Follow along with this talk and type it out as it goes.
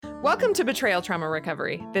Welcome to Betrayal Trauma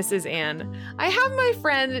Recovery. This is Anne. I have my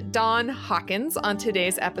friend Dawn Hawkins on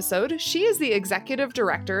today's episode. She is the executive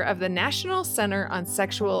director of the National Center on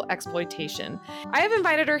Sexual Exploitation. I have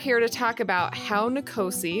invited her here to talk about how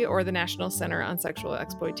NCOSE, or the National Center on Sexual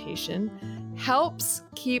Exploitation, helps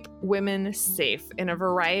keep women safe in a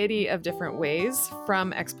variety of different ways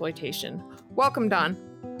from exploitation. Welcome, Dawn.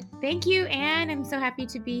 Thank you, Anne. I'm so happy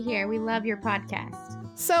to be here. We love your podcast.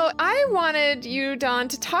 So I wanted you, Dawn,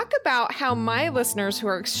 to talk about how my listeners who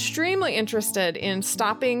are extremely interested in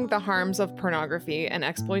stopping the harms of pornography and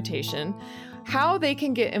exploitation, how they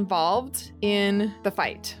can get involved in the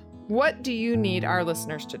fight. What do you need our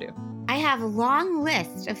listeners to do? I have a long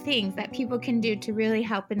list of things that people can do to really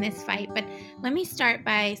help in this fight, but let me start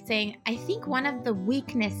by saying I think one of the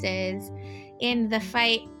weaknesses in the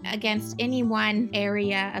fight against any one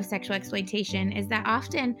area of sexual exploitation is that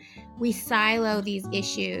often we silo these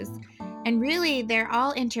issues, and really they're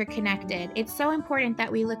all interconnected. It's so important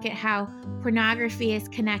that we look at how pornography is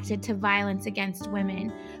connected to violence against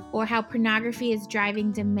women, or how pornography is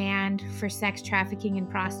driving demand for sex trafficking and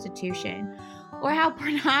prostitution, or how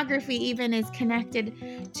pornography even is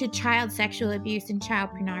connected to child sexual abuse and child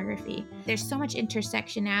pornography. There's so much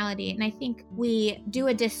intersectionality, and I think we do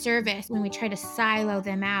a disservice when we try to silo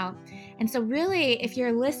them out. And so really, if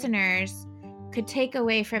your listeners could take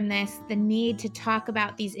away from this the need to talk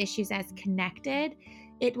about these issues as connected,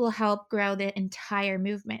 it will help grow the entire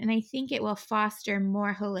movement. And I think it will foster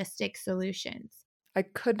more holistic solutions. I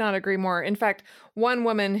could not agree more. In fact, one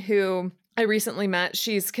woman who I recently met,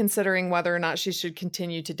 she's considering whether or not she should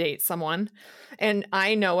continue to date someone. And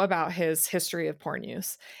I know about his history of porn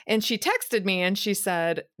use. And she texted me and she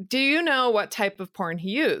said, "Do you know what type of porn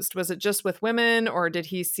he used? Was it just with women, or did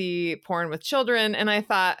he see porn with children?" And I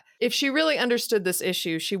thought, if she really understood this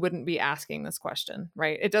issue, she wouldn't be asking this question,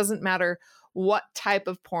 right? It doesn't matter what type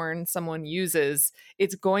of porn someone uses,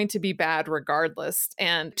 it's going to be bad regardless.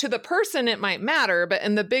 And to the person, it might matter, but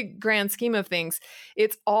in the big grand scheme of things,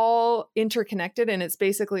 it's all interconnected and it's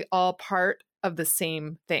basically all part of the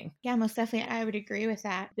same thing. Yeah, most definitely. I would agree with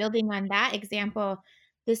that. Building on that example,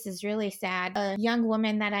 this is really sad. A young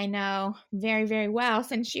woman that I know very, very well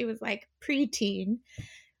since she was like preteen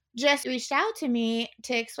just reached out to me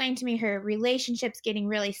to explain to me her relationship's getting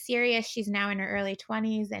really serious. She's now in her early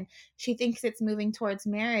 20s and she thinks it's moving towards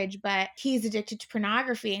marriage, but he's addicted to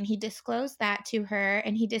pornography, and he disclosed that to her,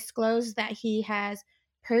 and he disclosed that he has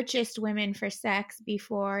purchased women for sex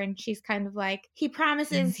before, and she's kind of like, he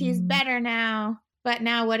promises he's better now, but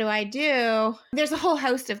now what do I do? There's a whole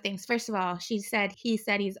host of things. First of all, he said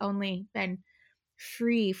he's only been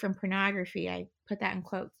free from pornography, I put that in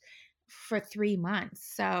quotes, for 3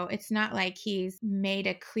 months. So it's not like he's made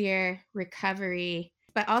a clear recovery,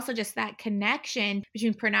 but also just that connection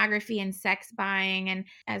between pornography and sex buying. And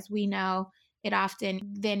as we know, it often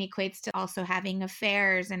then equates to also having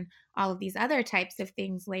affairs and all of these other types of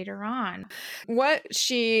things later on. What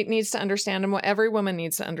she needs to understand, and what every woman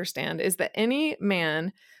needs to understand, is that any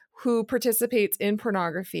man who participates in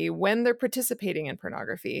pornography, when they're participating in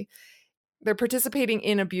pornography, they're participating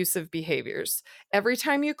in abusive behaviors. Every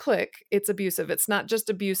time you click, it's abusive. It's not just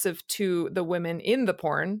abusive to the women in the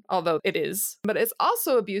porn, although it is, but it's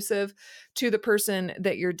also abusive to the person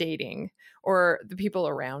that you're dating or the people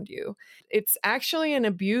around you. It's actually an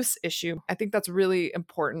abuse issue. I think that's really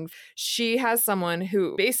important. She has someone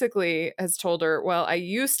who basically has told her, well, I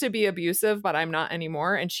used to be abusive, but I'm not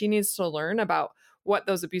anymore. And she needs to learn about what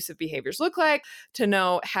those abusive behaviors look like to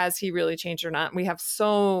know, has he really changed or not? We have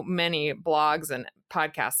so many blogs and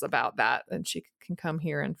podcasts about that, and she can come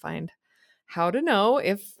here and find how to know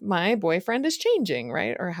if my boyfriend is changing,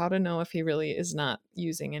 right? Or how to know if he really is not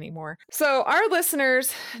using anymore. So our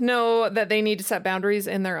listeners know that they need to set boundaries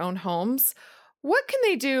in their own homes. What can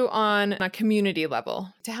they do on a community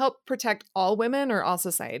level to help protect all women or all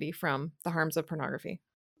society from the harms of pornography?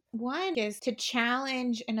 One is to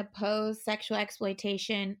challenge and oppose sexual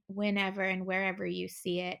exploitation whenever and wherever you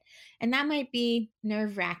see it. And that might be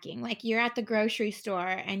nerve-wracking. Like you're at the grocery store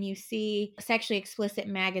and you see a sexually explicit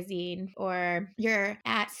magazine, or you're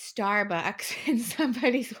at Starbucks and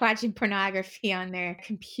somebody's watching pornography on their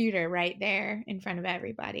computer right there in front of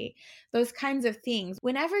everybody. Those kinds of things.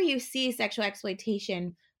 Whenever you see sexual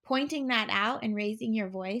exploitation, pointing that out and raising your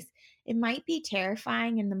voice, it might be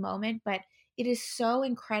terrifying in the moment, but it is so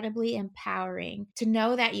incredibly empowering to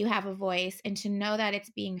know that you have a voice and to know that it's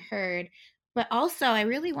being heard. But also, I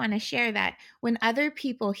really want to share that when other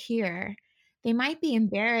people hear, they might be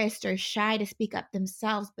embarrassed or shy to speak up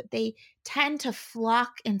themselves, but they tend to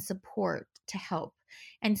flock and support to help.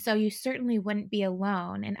 And so you certainly wouldn't be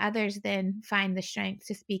alone, and others then find the strength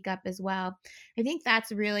to speak up as well. I think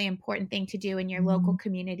that's a really important thing to do in your local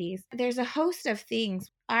communities. There's a host of things.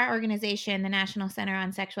 Our organization, the National Center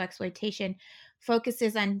on Sexual Exploitation,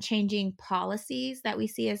 focuses on changing policies that we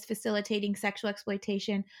see as facilitating sexual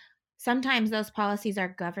exploitation. Sometimes those policies are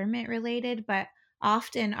government related, but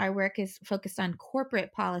often our work is focused on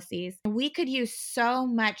corporate policies. We could use so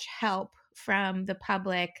much help from the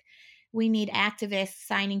public. We need activists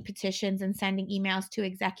signing petitions and sending emails to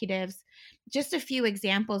executives. Just a few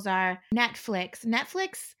examples are Netflix.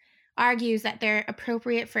 Netflix argues that they're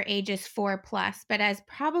appropriate for ages 4 plus, but as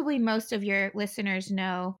probably most of your listeners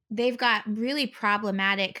know, they've got really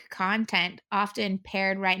problematic content often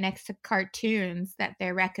paired right next to cartoons that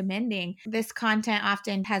they're recommending. This content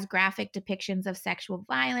often has graphic depictions of sexual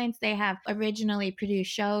violence. They have originally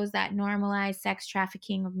produced shows that normalize sex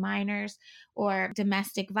trafficking of minors or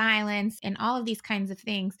domestic violence and all of these kinds of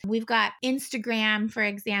things. We've got Instagram, for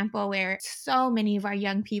example, where so many of our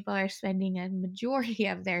young people are spending a majority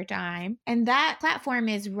of their time. And that platform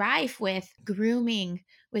is rife with grooming,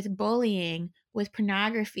 with bullying, with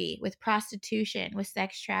pornography, with prostitution, with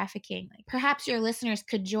sex trafficking. Like, perhaps your listeners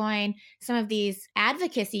could join some of these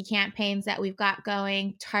advocacy campaigns that we've got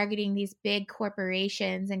going, targeting these big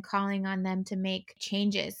corporations and calling on them to make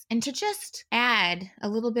changes. And to just add a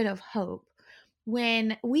little bit of hope,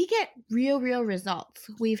 when we get real results,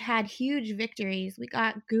 we've had huge victories. We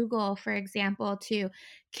got Google, for example, to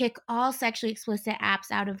kick all sexually explicit apps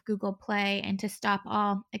out of Google Play and to stop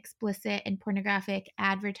all explicit and pornographic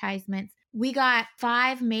advertisements. We got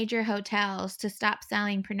 5 major hotels to stop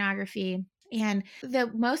selling pornography. And the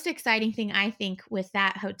most exciting thing, I think, with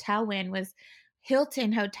that hotel win was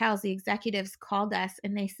Hilton Hotels. The executives called us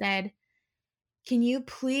and they said, "Can you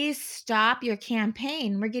please stop your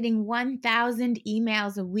campaign? We're getting 1,000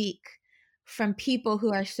 emails a week from people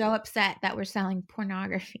who are so upset that we're selling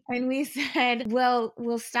pornography." And we said, "Well,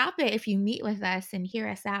 we'll stop it if you meet with us and hear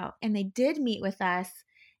us out." And they did meet with us.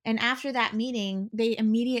 And after that meeting, they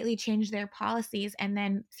immediately changed their policies. And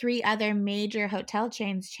then 3 other major hotel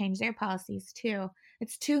chains changed their policies too.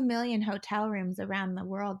 It's 2 million hotel rooms around the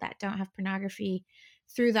world that don't have pornography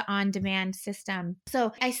through the on-demand system.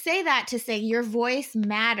 So I say that to say your voice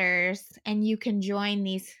matters, and you can join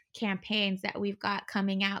these campaigns that we've got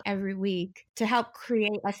coming out every week to help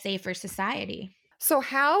create a safer society. So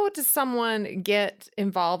how does someone get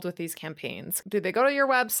involved with these campaigns? Do they go to your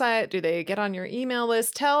website? Do they get on your email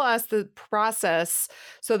list? Tell us the process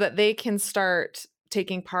so that they can start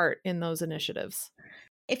taking part in those initiatives.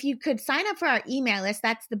 If you could sign up for our email list,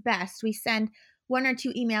 that's the best. We send 1 or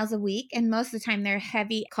 2 emails a week, and most of the time they're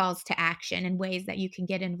heavy calls to action and ways that you can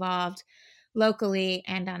get involved locally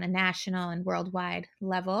and on a national and worldwide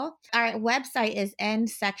level. Our website is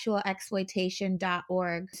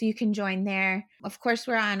endsexualexploitation.org, so you can join there. Of course,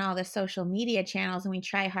 we're on all the social media channels, and we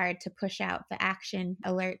try hard to push out the action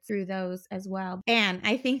alert through those as well. And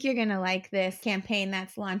I think you're going to like this campaign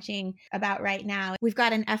that's launching about right now. We've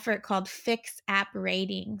got an effort called Fix App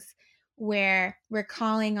Ratings, where we're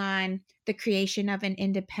calling on the creation of an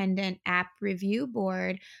independent app review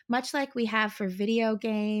board, much like we have for video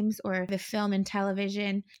games or the film and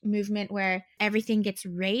television movement, where everything gets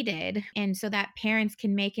rated, and so that parents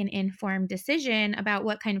can make an informed decision about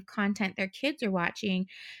what kind of content their kids are watching.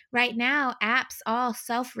 Right now, apps all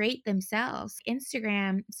self-rate themselves.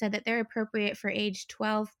 Instagram said that they're appropriate for age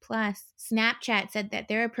 12 plus. Snapchat said that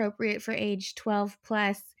they're appropriate for age 12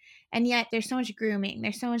 plus. And yet there's so much grooming,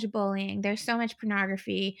 there's so much bullying, there's so much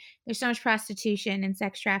pornography, there's so much prostitution and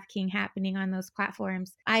sex trafficking happening on those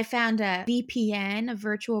platforms. I found a VPN, a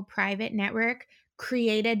virtual private network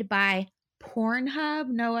created by Pornhub,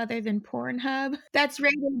 no other than Pornhub, that's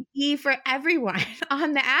rated E for everyone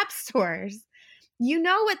on the app stores. You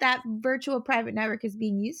know what that virtual private network is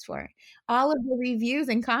being used for. All of the reviews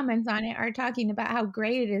and comments on it are talking about how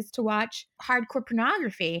great it is to watch hardcore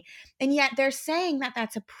pornography. And yet they're saying that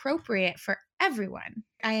that's appropriate for everyone.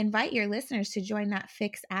 I invite your listeners to join that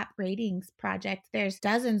Fix App Ratings project. There's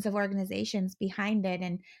dozens of organizations behind it,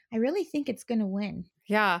 and I really think it's going to win.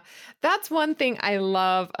 Yeah, that's one thing I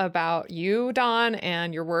love about you, Dawn,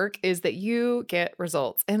 and your work is that you get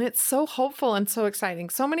results. And it's so hopeful and so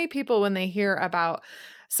exciting. So many people, when they hear about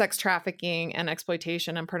sex trafficking and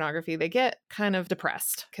exploitation and pornography, they get kind of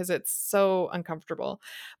depressed because it's so uncomfortable.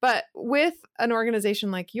 But with an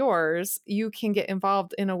organization like yours, you can get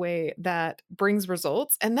involved in a way that brings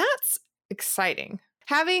results. And that's exciting.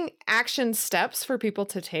 Having action steps for people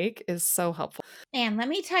to take is so helpful. And let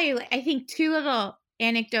me tell you, I think 2 little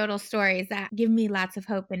anecdotal stories that give me lots of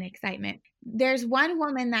hope and excitement. There's one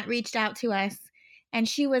woman that reached out to us, and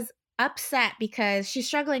she was upset because she's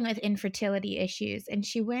struggling with infertility issues. And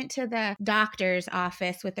she went to the doctor's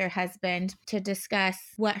office with her husband to discuss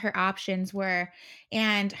what her options were.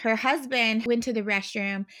 And her husband went to the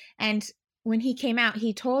restroom. And when he came out,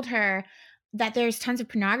 he told her that there's tons of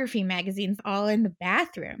pornography magazines all in the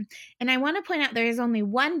bathroom. And I want to point out there is only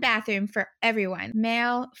one bathroom for everyone,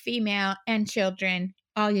 male, female, and children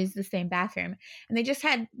all use the same bathroom. And they just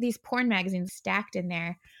had these porn magazines stacked in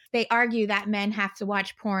there. They argue that men have to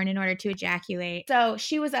watch porn in order to ejaculate. So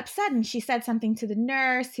she was upset and she said something to the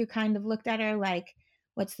nurse, who kind of looked at her like,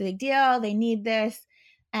 what's the big deal? They need this.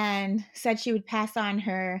 And said she would pass on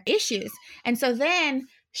her issues. And so then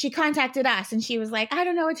she contacted us and she was like, I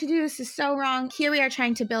don't know what to do. This is so wrong. Here we are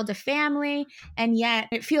trying to build a family. And yet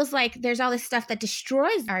it feels like there's all this stuff that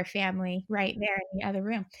destroys our family right there in the other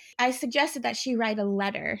room. I suggested that she write a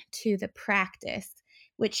letter to the practice,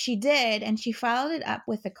 which she did. And she followed it up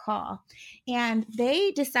with a call. And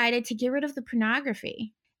they decided to get rid of the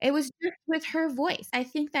pornography. It was just with her voice. I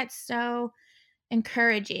think that's so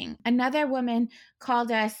encouraging. Another woman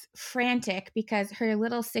called us frantic because her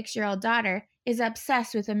little 6-year-old daughter is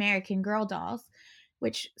obsessed with American Girl dolls,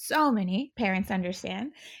 which so many parents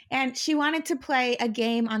understand. And she wanted to play a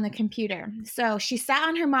game on the computer. So she sat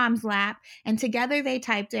on her mom's lap and together they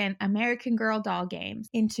typed in American Girl doll games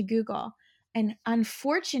into Google. And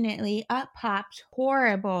unfortunately, up popped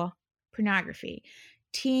horrible pornography.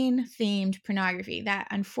 Teen-themed pornography that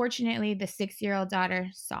unfortunately the 6-year-old daughter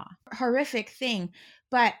saw. Horrific thing.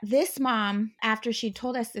 But this mom, after she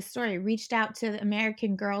told us this story, reached out to the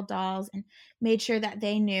American Girl dolls and made sure that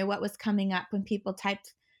they knew what was coming up when people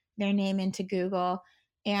typed their name into Google.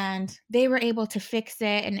 And they were able to fix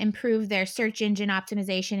it and improve their search engine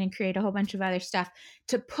optimization and create a whole bunch of other stuff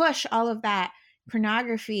to push all of that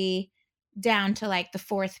pornography down to like the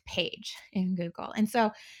 4th page in Google. And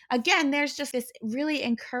so again, there's just this really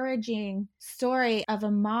encouraging story of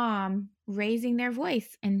a mom raising their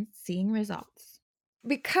voice and seeing results.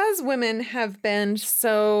 Because women have been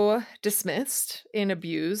so dismissed and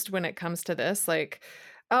abused when it comes to this, like,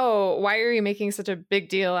 oh, why are you making such a big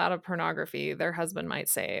deal out of pornography? Their husband might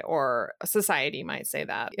say, or society might say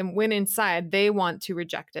that. And when inside they want to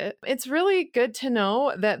reject it, it's really good to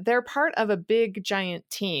know that they're part of a big, giant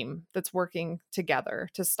team that's working together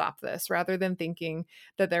to stop this rather than thinking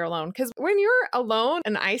that they're alone. Because when you're alone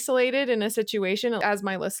and isolated in a situation, as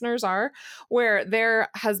my listeners are, where their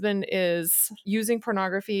husband is using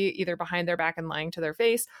pornography either behind their back and lying to their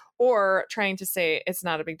face, or trying to say, it's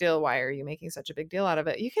not a big deal. Why are you making such a big deal out of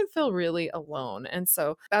it? You can feel really alone. And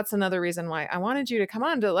so that's another reason why I wanted you to come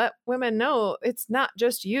on to let women know it's not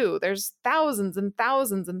just you. There's thousands and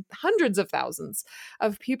thousands and hundreds of thousands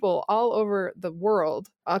of people all over the world,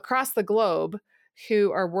 across the globe,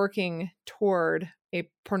 who are working toward a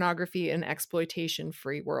pornography and exploitation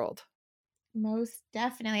free world. Most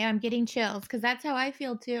definitely. I'm getting chills because that's how I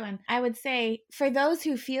feel too. And I would say for those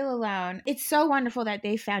who feel alone, it's so wonderful that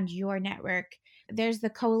they found your network. There's the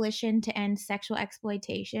Coalition to End Sexual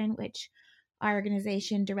Exploitation, which our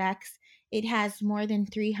organization directs. It has more than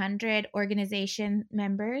 300 organization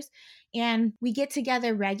members, and we get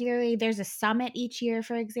together regularly. There's a summit each year,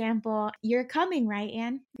 for example. You're coming, right,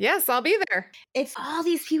 Anne? Yes, I'll be there. It's all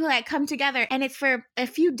these people that come together, and it's for a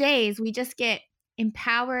few days. We just get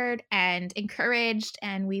empowered and encouraged,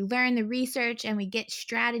 and we learn the research and we get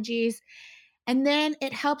strategies. And then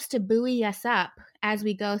it helps to buoy us up as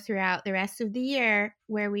we go throughout the rest of the year,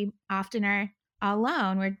 where we often are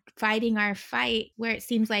alone. We're fighting our fight where it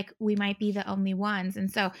seems like we might be the only ones.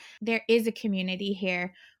 And so there is a community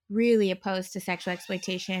here really opposed to sexual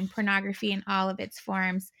exploitation, pornography in all of its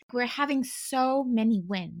forms. We're having so many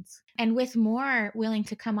wins. And with more willing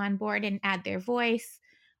to come on board and add their voice,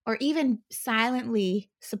 or even silently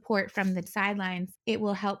support from the sidelines, it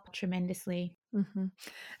will help tremendously. Mm-hmm.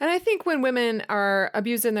 And I think when women are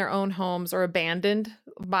abused in their own homes or abandoned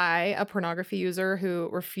by a pornography user who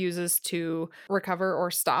refuses to recover or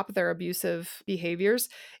stop their abusive behaviors,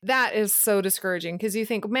 that is so discouraging because you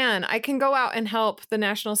think, man, I can go out and help the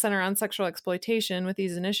National Center on Sexual Exploitation with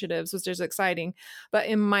these initiatives, which is exciting. But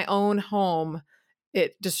in my own home,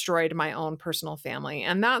 it destroyed my own personal family.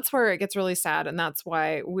 And that's where it gets really sad. And that's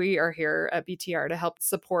why we are here at BTR to help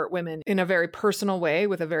support women in a very personal way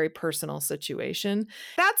with a very personal situation.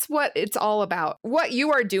 That's what it's all about. What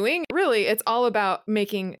you are doing, really, it's all about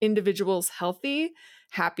making individuals healthy,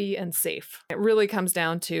 happy, and safe. It really comes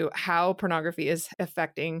down to how pornography is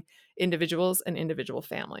affecting individuals and individual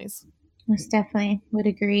families. Most definitely would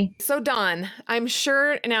agree. So Dawn, I'm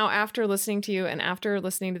sure now after listening to you and after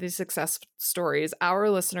listening to these success stories, our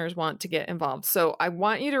listeners want to get involved. So I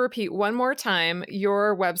want you to repeat one more time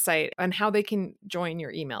your website and how they can join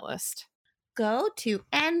your email list. Go to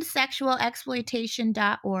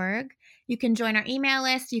endsexualexploitation.org. You can join our email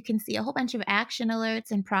list. You can see a whole bunch of action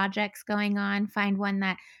alerts and projects going on. Find one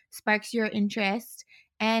that sparks your interest.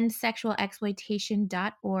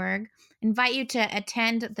 Endsexualexploitation.org. Invite you to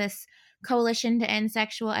attend this Coalition to End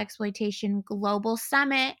Sexual Exploitation Global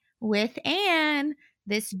Summit with Anne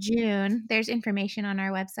this June. There's information on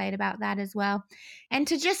our website about that as well. And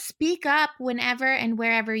to just speak up whenever and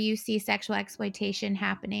wherever you see sexual exploitation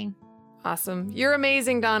happening. Awesome. You're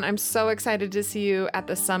amazing, Dawn. I'm so excited to see you at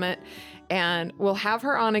the summit. And we'll have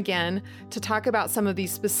her on again to talk about some of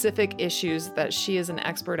these specific issues that she is an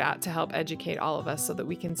expert at to help educate all of us so that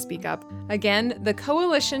we can speak up. Again, the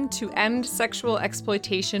Coalition to End Sexual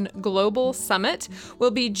Exploitation Global Summit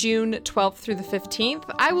will be June 12th through the 15th.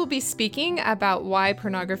 I will be speaking about why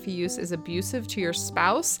pornography use is abusive to your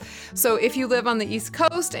spouse. So if you live on the East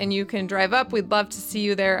Coast and you can drive up, we'd love to see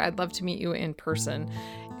you there. I'd love to meet you in person.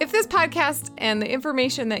 If this podcast and the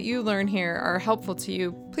information that you learn here are helpful to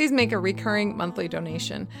you, please make a recurring monthly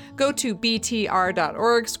donation. Go to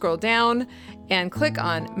btr.org, scroll down, and click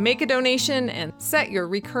on Make a Donation and set your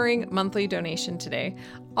recurring monthly donation today.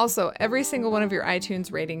 Also, every single one of your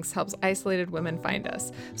iTunes ratings helps isolated women find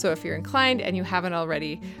us. So if you're inclined and you haven't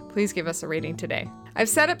already, please give us a rating today. I've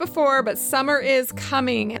said it before, but summer is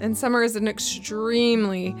coming, and summer is an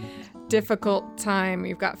extremely difficult time.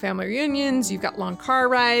 You've got family reunions, you've got long car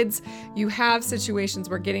rides, you have situations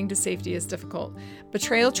where getting to safety is difficult.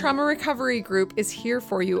 Betrayal Trauma Recovery Group is here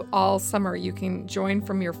for you all summer. You can join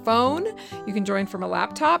from your phone, you can join from a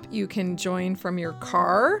laptop, you can join from your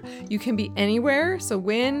car, you can be anywhere. So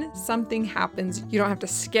when something happens, you don't have to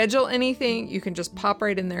schedule anything. You can just pop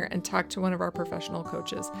right in there and talk to one of our professional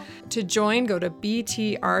coaches. To join, go to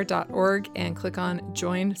btr.org and click on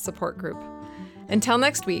Join Support Group. Until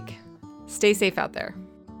next week, stay safe out there.